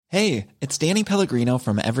Hey, it's Danny Pellegrino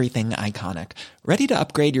from Everything Iconic. Ready to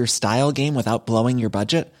upgrade your style game without blowing your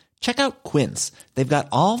budget? Check out Quince. They've got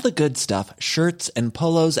all the good stuff, shirts and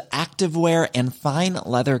polos, activewear, and fine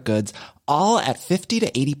leather goods, all at 50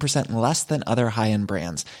 to 80% less than other high-end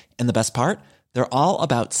brands. And the best part? They're all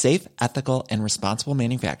about safe, ethical, and responsible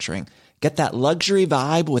manufacturing. Get that luxury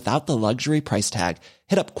vibe without the luxury price tag.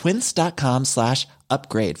 Hit up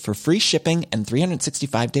quince.com/upgrade for free shipping and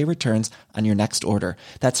 365-day returns on your next order.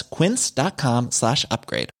 That's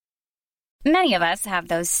quince.com/upgrade. Many of us have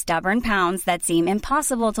those stubborn pounds that seem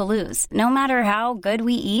impossible to lose, no matter how good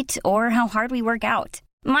we eat or how hard we work out.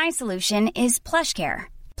 My solution is PlushCare.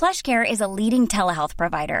 PlushCare is a leading telehealth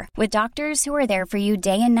provider with doctors who are there for you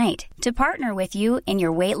day and night to partner with you in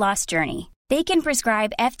your weight loss journey. They can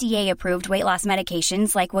prescribe FDA-approved weight loss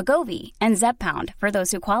medications like Wegovy and Zepbound for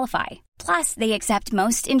those who qualify. Plus, they accept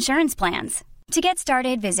most insurance plans. To get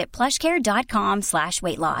started, visit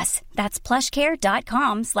plushcare.com/weightloss. That's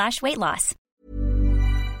plushcare.com/weightloss.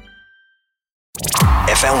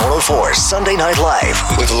 FM 104 Sunday Night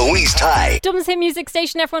Live with Louise Ty. Dublin's hit music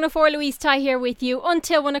station F104, Louise Ty here with you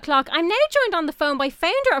until 1 o'clock. I'm now joined on the phone by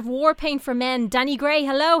founder of War Paint for Men, Danny Gray.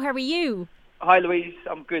 Hello, how are you? Hi Louise,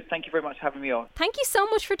 I'm good. Thank you very much for having me on. Thank you so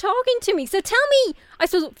much for talking to me. So tell me, I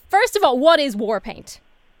suppose, first of all, what is War Paint?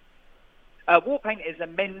 War Paint is a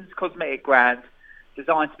men's cosmetic brand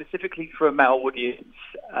designed specifically for a male audience,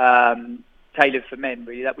 tailored for men,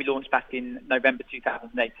 really, that we launched back in November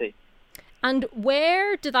 2018. And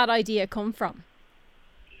where did that idea come from?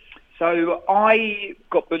 So I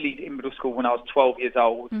got bullied in middle school when I was 12 years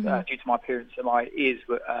old due to my appearance, and my ears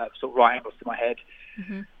were sort of right angles to my head.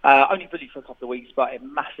 Only bullied for a couple of weeks, but it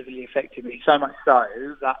massively affected me, so much so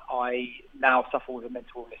that I now suffer with a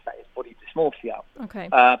mental illness that is body dysmorphia. Okay.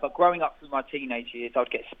 But growing up through my teenage years, I'd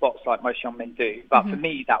get spots like most young men do. But for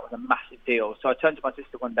me, that was a massive deal. So I turned to my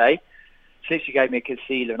sister one day. She gave me a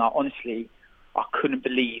concealer, and I couldn't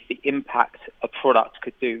believe the impact a product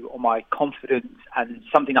could do on my confidence and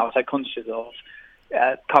something that I was so conscious of,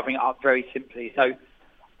 covering it up very simply. So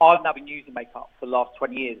I've now been using makeup for the last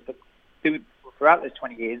 20 years, but throughout those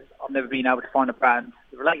 20 years, I've never been able to find a brand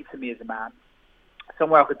that related to me as a man,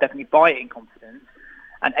 somewhere I could definitely buy it in confidence,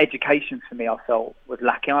 and education for me I felt was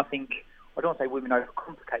lacking. I don't want to say women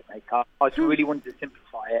overcomplicate makeup, I just really wanted to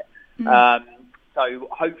simplify it. So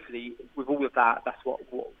hopefully with all of that, that's what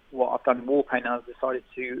I've done in War Paint, and I've decided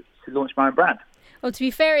to launch my own brand. Well, to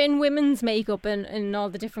be fair, in women's makeup and all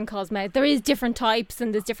the different cosmetics, there is different types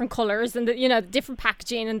and there's different colours and different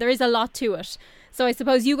packaging, and there is a lot to it. So I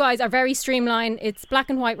suppose you guys are very streamlined. It's black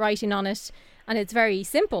and white writing on it, and it's very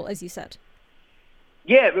simple, as you said.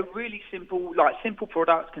 Yeah, but really simple, like simple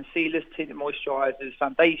products: concealers, tinted moisturisers,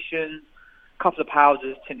 foundations, a couple of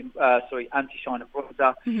powders, anti-shine and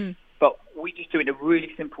bronzer. But we just do it in a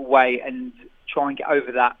really simple way and try and get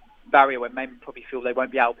over that barrier where men probably feel they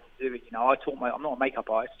won't be able to do it. I'm not a makeup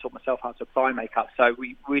artist. I taught myself how to apply makeup. So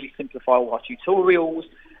we really simplify all our tutorials,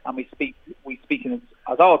 and we speak in,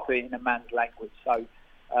 as I would put it, in a man's language. So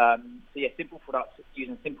simple products used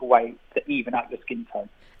in a simple way to even out the skin tone.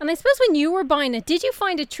 And I suppose when you were buying it, did you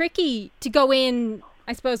find it tricky to go in,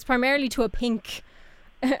 I suppose, primarily to a pink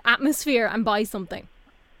atmosphere and buy something?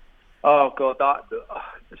 Oh God!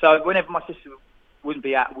 So whenever my sister would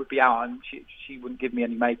be out, and she wouldn't give me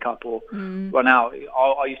any makeup or run out,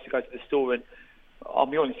 I used to go to the store, and I'll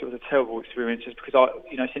be honest, it was a terrible experience, just because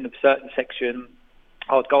it's in a certain section,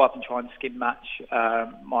 I would go up and try and skin match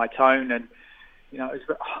my tone, and it was,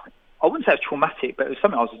 I wouldn't say it was traumatic, but it was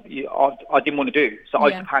something I didn't want to do. So I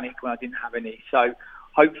used to panic when I didn't have any. So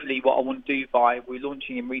hopefully what I want to do we're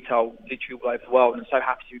launching in retail literally all over the world, and I'm so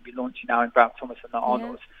happy to be launching now in Brown Thomas and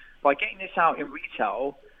Arnold's. By getting this out in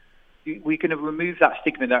retail, we're going to remove that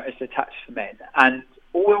stigma that is attached to men. And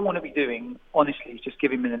all I want to be doing, honestly, is just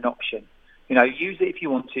giving men an option. Use it if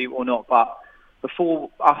you want to or not. But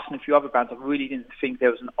before us and a few other brands, I really didn't think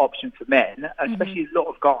there was an option for men, especially a lot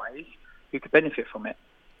of guys who could benefit from it.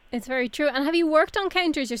 It's very true. And have you worked on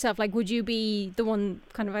counters yourself? Like, would you be the one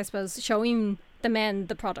kind of, I suppose, showing the men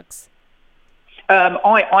the products? I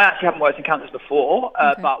actually haven't worked in counters before,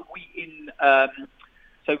 but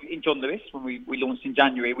so in John Lewis, when we launched in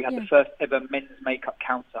January, we had the first ever men's makeup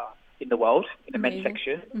counter in the world, in the men's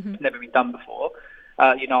section. It's never been done before.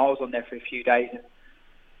 I was on there for a few days.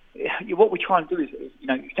 And what we try and do is you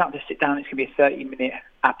don't have to sit down. It's going to be a 30-minute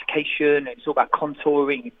application. It's all about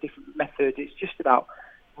contouring, different methods. It's just about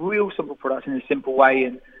real simple products in a simple way,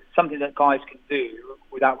 and something that guys can do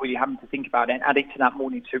without really having to think about it, and add it to that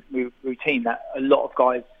morning routine that a lot of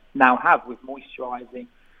guys now have with moisturising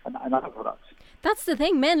and other products. That's the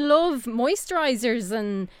thing. Men love moisturisers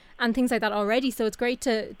and things like that already, so it's great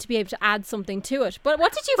to be able to add something to it. But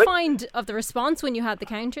what did you find of the response when you had the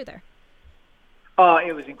counter there? Oh,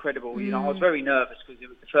 it was incredible. You know, I was very nervous because it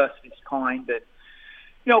was the first of its kind. And,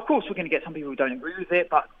 you know, of course, we're going to get some people who don't agree with it,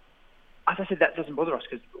 but as I said, that doesn't bother us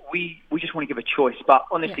because we just want to give a choice. But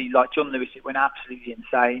honestly, like John Lewis, it went absolutely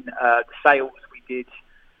insane. The sales we did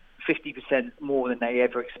 50% more than they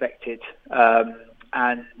ever expected.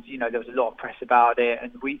 And, you know, there was a lot of press about it.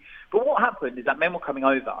 But what happened is that men were coming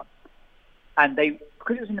over and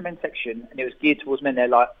because it was in the men's section and it was geared towards men, they're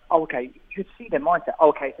like, oh, okay, you could see their mindset. Oh,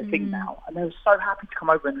 okay, it's a thing now. And they were so happy to come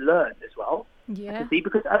over and learn as well. Yeah.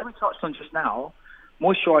 Because as we touched on just now,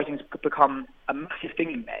 moisturising has become a massive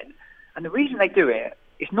thing in men. And the reason they do it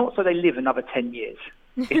is not so they live another 10 years.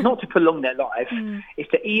 It's not to prolong their life.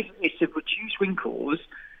 It's to reduce wrinkles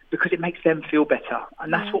because it makes them feel better.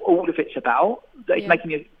 And that's what all of it's about. It's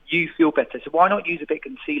making you feel better. So why not use a bit of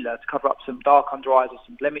concealer to cover up some dark under eyes or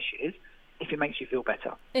some blemishes if it makes you feel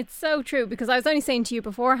better? It's so true, because I was only saying to you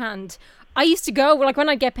beforehand, I used to go, like when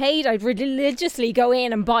I'd get paid, I'd religiously go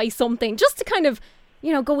in and buy something just to kind of,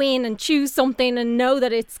 you know, go in and choose something and know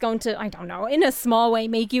that it's going to, I don't know, in a small way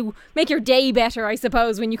make your day better, I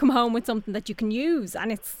suppose, when you come home with something that you can use.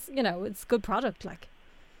 And it's, you know, it's good product, like.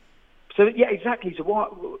 So, yeah, exactly. So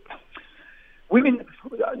what women,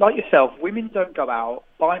 like yourself, women don't go out,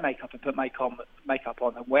 buy makeup and put makeup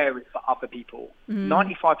on and wear it for other people.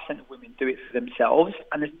 95% of women do it for themselves,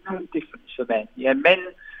 and there's no difference for men. Yeah, men,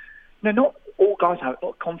 you know, not all guys have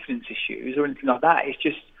confidence issues or anything like that. It's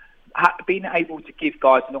just being able to give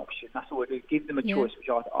guys an option. That's all we do. Give them a choice, which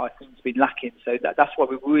I think has been lacking. So that's why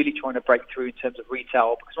we're really trying to break through in terms of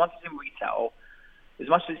retail, because once it's in retail, as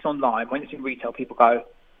much as it's online, when it's in retail, people go,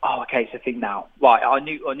 oh, okay, it's a thing now. Right, I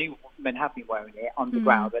knew men have been wearing it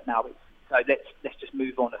underground, but now let's just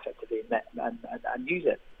move on effectively and use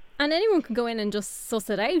it. And anyone can go in and just suss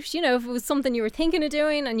it out, you know, if it was something you were thinking of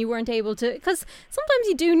doing and you weren't able to, because sometimes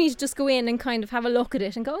you do need to just go in and kind of have a look at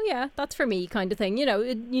it and go, oh, yeah, that's for me kind of thing. You know,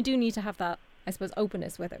 you do need to have that, I suppose,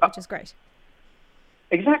 openness with it, which is great.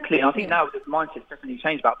 Exactly. I think now the mindset's definitely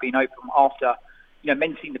changed about being open after, you know,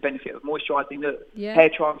 men seeing the benefit of moisturising.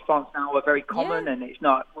 Hair transplants now are very common, and it's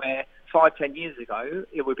not where 5-10 years ago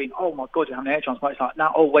it would have been, oh my God, you're having a hair transplant. It's like,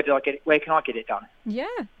 now, oh, where did I get it? Where can I get it done? Yeah,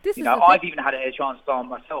 I've even had a hair transplant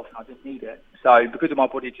myself, and I didn't need it. So because of my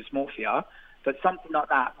body dysmorphia, but something like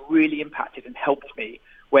that really impacted and helped me.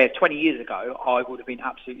 Where 20 years ago I would have been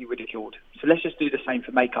absolutely ridiculed. So let's just do the same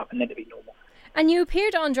for makeup, and then it'll be normal. And you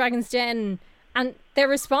appeared on Dragon's Den, and their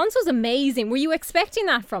response was amazing. Were you expecting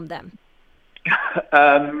that from them?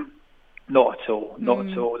 Not at all.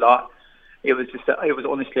 Like, it was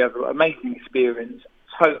honestly an amazing experience,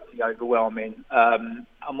 totally overwhelming. And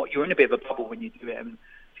you're in a bit of a bubble when you do it, and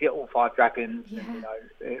to get all 5 dragons, and, you know,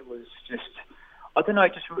 it was just, I don't know,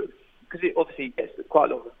 just because it obviously gets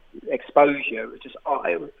quite a lot of exposure. It was just,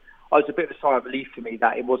 I was a bit of a sigh of relief for me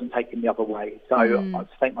that it wasn't taken the other way. So I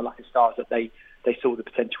just thank my lucky stars that they saw the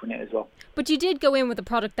potential in it as well. But you did go in with a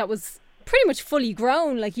product that was pretty much fully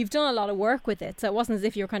grown. Like, you've done a lot of work with it, so it wasn't as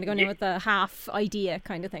if you were kind of going in with a half idea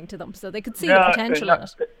kind of thing to them, so they could see the potential in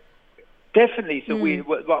it. Definitely. So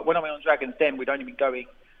when I went on Dragon's Den, we'd only been going,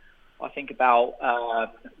 I think, about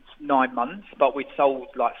 9 months, but we'd sold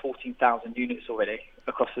like 14,000 units already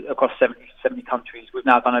across 70 countries. We've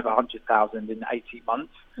now done over 100,000 in 18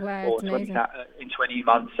 months, or 20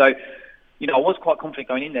 months. So, you know, I was quite confident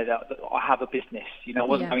going in there that I have a business. You know, I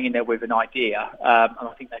wasn't going in there with an idea, and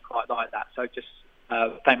I think they quite like that. So just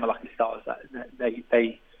thank my lucky stars that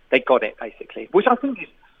they got it, basically, which I think is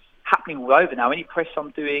happening all over now. Any press I'm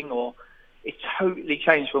doing, or it's totally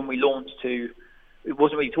changed when we launched to, it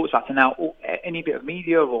wasn't really talked about, to now any bit of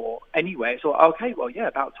media or anywhere. It's like, okay, well, yeah,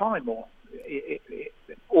 about time, or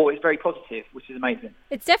it's very positive, which is amazing.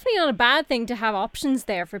 It's definitely not a bad thing to have options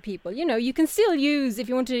there for people. You know, you can still use, if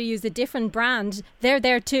you want to use a different brand, they're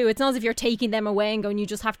there too. It's not as if you're taking them away and going, you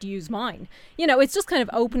just have to use mine. You know, it's just kind of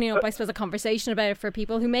opening up, I suppose, a conversation about it for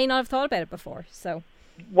people who may not have thought about it before. So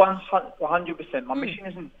 100%. My mission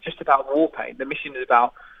isn't just about war paint. The mission is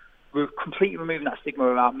about completely removing that stigma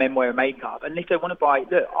about men wearing makeup. And if they want to buy,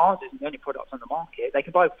 look, ours isn't the only product on the market. They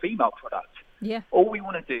can buy a female product. Yeah. All we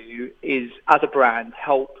want to do is, as a brand,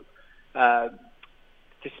 help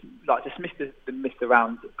dismiss the myth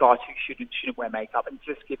around guys who shouldn't wear makeup, and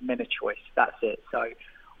just give men a choice. That's it. So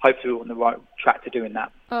hopefully we're on the right track to doing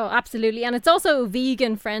that. Oh, absolutely. And it's also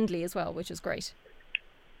vegan friendly as well, which is great.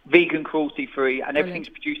 Vegan, cruelty free, and everything's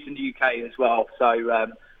produced in the UK as well. So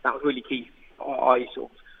that was really key. I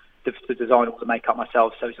sort of to design all the makeup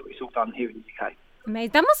myself, so it's all done here in the UK.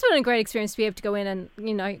 Amazing. That must have been a great experience to be able to go in and,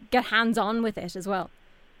 you know, get hands-on with it as well.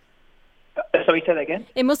 Sorry, say that again?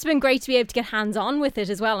 It must have been great to be able to get hands-on with it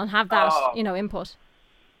as well and have that, you know, input.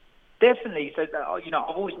 Definitely. So, you know,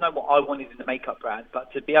 I've always known what I wanted in the makeup brand,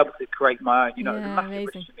 but to be able to create my own, you know, it was a massive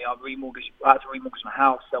risk for me. I had to remortgage my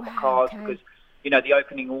house, sell my cars, because, you know, the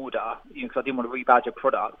opening order, you know, because I didn't want to rebadge a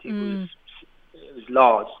product, it was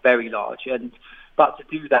large, very large. But to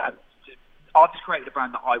do that, I just created a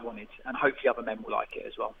brand that I wanted, and hopefully other men will like it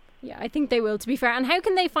as well. Yeah, I think they will, to be fair. And how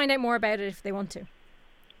can they find out more about it if they want to?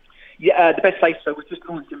 Yeah, the best place, so we're just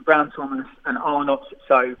launching Brown Thomas and Arnott,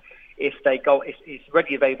 so if they go, it's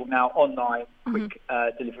readily available now online, quick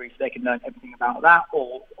delivery, so they can learn everything about that,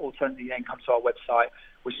 or alternatively then come to our website,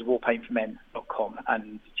 which is warpaintformen.com,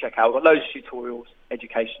 and check out. We've got loads of tutorials,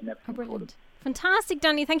 education, and everything. Oh, brilliant. Fantastic,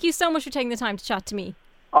 Danny. Thank you so much for taking the time to chat to me.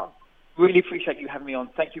 Really appreciate you having me on.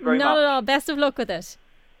 Thank you very much. Not at all. Best of luck with it.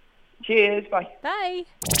 Cheers. Bye. Bye.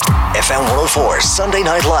 FM 104 Sunday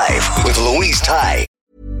Night Live with Louise Ty.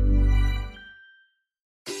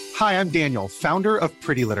 Hi, I'm Daniel, founder of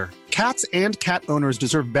Pretty Litter. Cats and cat owners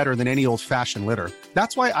deserve better than any old-fashioned litter.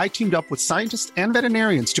 That's why I teamed up with scientists and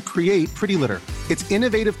veterinarians to create Pretty Litter. Its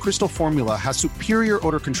innovative crystal formula has superior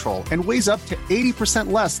odor control and weighs up to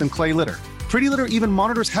 80% less than clay litter. Pretty Litter even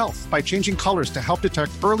monitors health by changing colors to help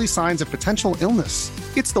detect early signs of potential illness.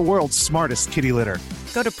 It's the world's smartest kitty litter.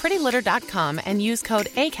 Go to prettylitter.com and use code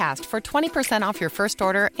ACAST for 20% off your first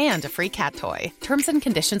order and a free cat toy. Terms and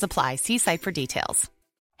conditions apply. See site for details.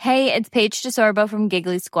 Hey, it's Paige DeSorbo from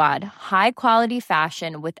Giggly Squad. High quality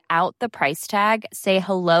fashion without the price tag. Say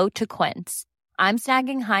hello to Quince. I'm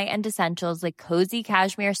snagging high-end essentials like cozy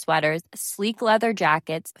cashmere sweaters, sleek leather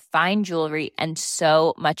jackets, fine jewelry, and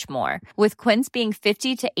so much more. With Quince being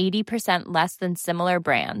 50 to 80% less than similar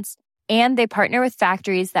brands. And they partner with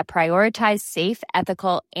factories that prioritize safe,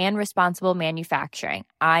 ethical, and responsible manufacturing.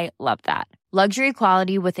 I love that. Luxury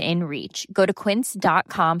quality within reach. Go to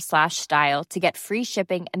quince.com/style to get free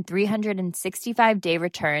shipping and 365-day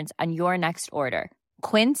returns on your next order.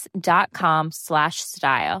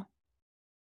 Quince.com/style.